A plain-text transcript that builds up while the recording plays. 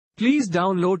Please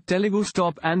download Telugu's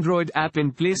top Android app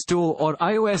in Play Store or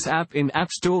iOS app in App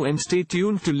Store and stay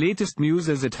tuned to latest news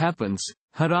as it happens.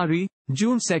 Harare,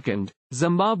 June 2nd.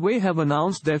 Zimbabwe have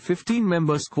announced their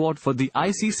 15-member squad for the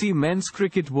ICC Men's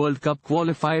Cricket World Cup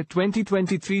Qualifier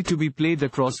 2023 to be played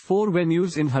across 4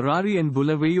 venues in Harare and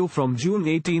Bulawayo from June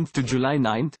 18th to July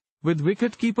 9th, with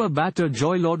wicketkeeper batter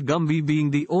Joylord Gumbie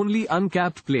being the only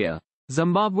uncapped player.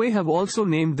 Zimbabwe have also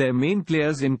named their main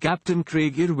players in Captain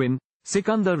Craig Irwin,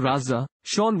 Sikandar Raza,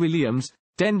 Sean Williams,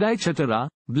 Tendai Chatara,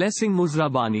 Blessing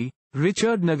Muzrabani,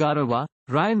 Richard Nagarawa,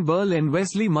 Ryan Burl and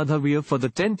Wesley Madhavir for the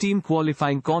 10-team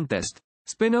qualifying contest.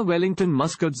 Spinner Wellington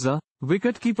Muscatza,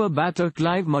 wicketkeeper batter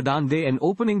Clive Madande and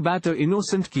opening batter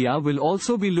Innocent Kia will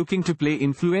also be looking to play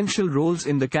influential roles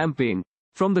in the campaign.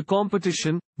 From the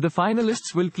competition, the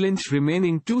finalists will clinch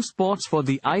remaining 2 spots for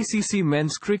the ICC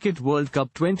Men's Cricket World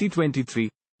Cup 2023,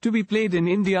 to be played in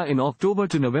India in October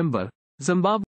to November. Zimbabwe